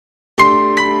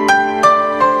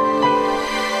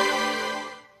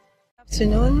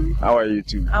Afternoon. How are you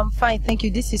too? I'm fine, thank you.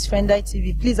 This is Friendite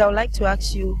TV. Please, I would like to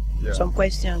ask you some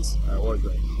questions.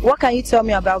 What can you tell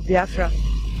me about Biafra?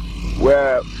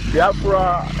 Well,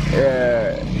 Biafra,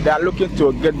 they are looking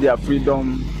to get their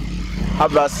freedom,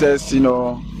 have access,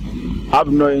 have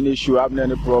no any issue, have no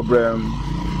any problem,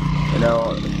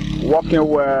 working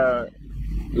well,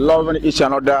 loving each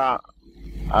another,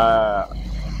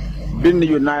 being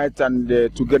united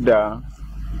and together,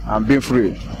 and being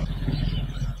free.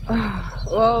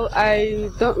 Well, I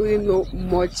don't really know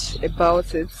much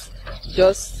about it,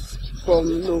 just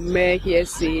from mere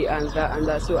hearsay and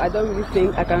that. So I don't really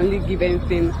think I can really give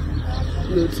anything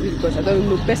to it because I don't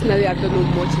know. Personally, I don't know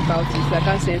much about it, so I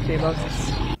can't say anything about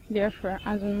it. Therefore,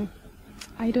 I don't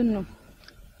know.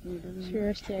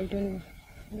 Seriously, I don't know.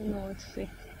 I don't know what to say.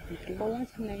 Okay. But one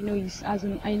thing I know is,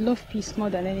 I love peace more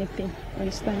than anything.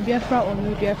 Understand? Biafra or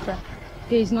no Biafra,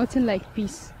 there is nothing like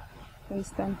peace.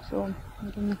 Understand? So I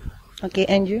don't know. Okay,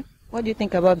 and you? What do you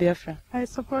think about Biafra? I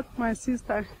support my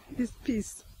sister. It's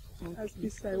peace. That's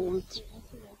peace I want.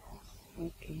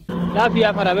 Okay. That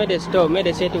Biafra made a stop, made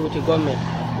a settle with the government.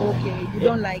 Okay, you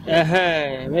don't like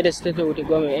it? Made a settle with the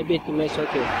government, everything is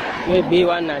okay. Maybe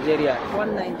one Nigeria.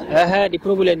 One Nigeria. The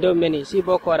problem don't many. See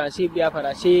Boko Haram, see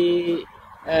Biafra, see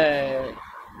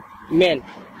men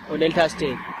for Delta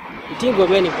State. You think go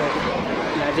many for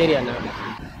Nigeria now?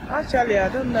 Actually, I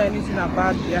don't know anything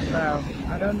about Biafra.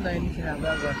 I don't know anything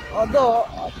about that. Although,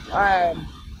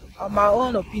 on my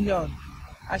own opinion,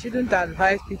 I shouldn't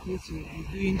advise people to be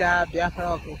doing that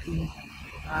Biafra thing.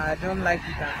 I don't like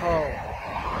it at all.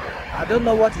 I don't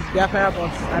know what is Biafra,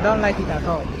 but I don't like it at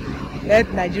all.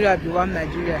 Let Nigeria be one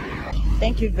Nigeria.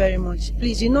 Thank you very much.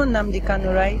 Please, you know Nnamdi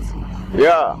Kanu, right?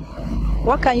 Yeah.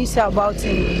 What can you say about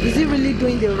him? Is he really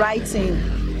doing the right thing?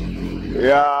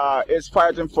 Yeah, it's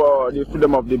fighting for the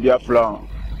freedom of the Biafra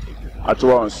at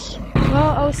once. Well,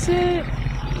 I would say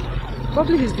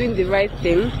probably he's doing the right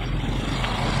thing.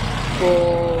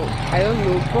 For I don't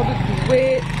know, probably the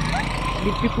way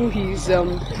the people he's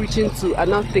preaching to are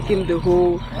not taking the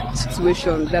whole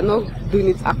situation. They're not doing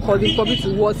it according probably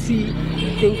to what he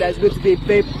thinks that is going to be a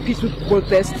very peaceful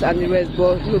protest and the rest.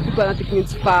 But people are not taking it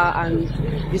far, and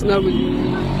it's not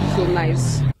really so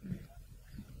nice.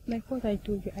 Like what I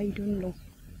told you, I don't know.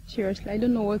 Seriously, I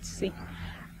don't know what to say.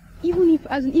 Even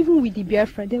with the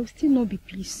Biafra, there will still not be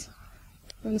peace.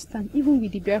 You understand? Even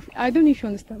with the Biafra, I don't know if you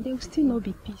understand, there will still not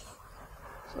be peace.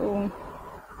 So,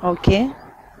 okay.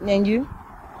 And you?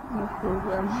 No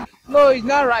problem. No, it's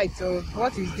not right. So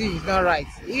what he's doing is not right.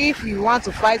 If you want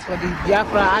to fight for the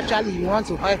Biafra, actually you want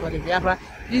to fight for the Biafra,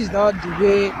 this is not the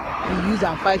way you use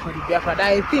and fight for the Biafra.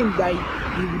 That I think that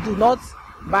you do not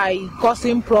by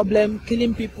causing problem,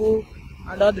 killing people,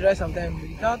 and all the rest of them.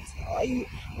 Not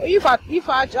if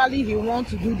actually he wants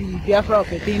to do the Biafra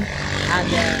of a thing, and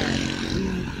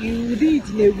you do it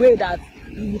in a way that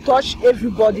you touch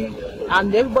everybody,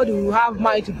 and everybody will have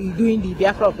mind to be doing the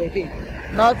Biafra of a thing,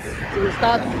 not to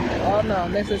start on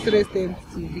unnecessary things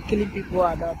to be killing people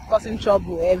and causing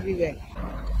trouble everywhere.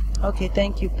 Okay,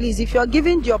 thank you. Please, if you're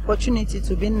given the opportunity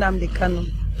to be Nnamdi Kanu,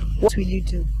 what will you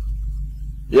do?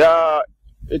 Yeah.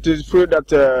 It is true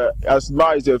that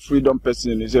Asma is a freedom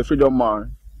person, he's a freedom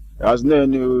man. He has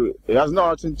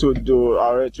nothing to do to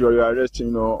arrest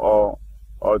him, or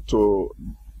to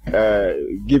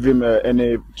give him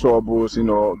any troubles,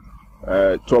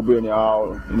 trouble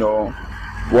anyhow,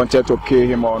 wanted to kill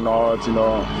him or not,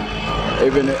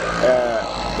 Even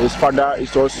his father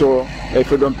is also a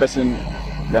freedom person.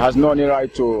 He has no any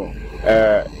right to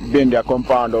be in their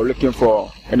compound or looking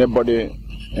for anybody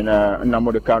in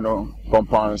Nnamdi Kanu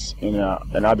compounds in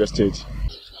other states.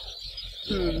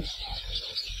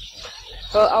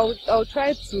 Well, I'll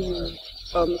try to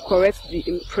correct the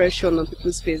impression on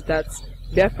people's face that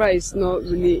Biafra is not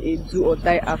really a do or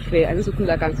die affair, and it's something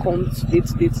that can come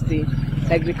today.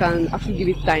 Like they can actually give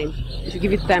it time. They should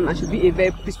give it time and should be a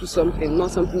very peaceful something,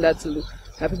 not something that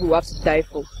people will have to die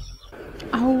for.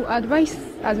 I will advise,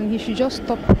 he should just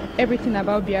stop everything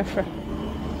about Biafra.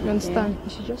 You understand? He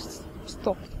should just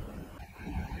stop.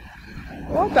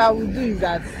 What I will do is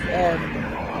that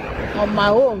on my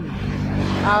own,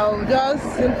 I'll just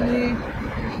simply,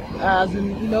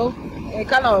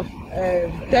 kind of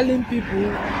telling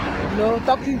people,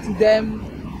 talking to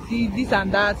them, see this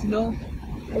and that,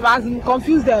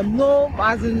 confuse them,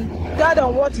 tell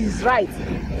them what is right.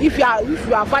 If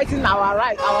you are fighting our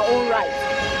own right.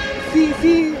 See,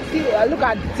 look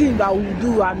at the things that we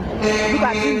do and look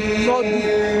at things we will not do,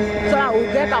 so that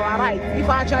we'll get our right. If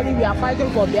actually we are fighting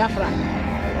for Biafra.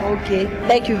 Okay,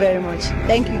 thank you very much.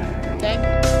 Thank you.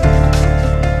 Thank you.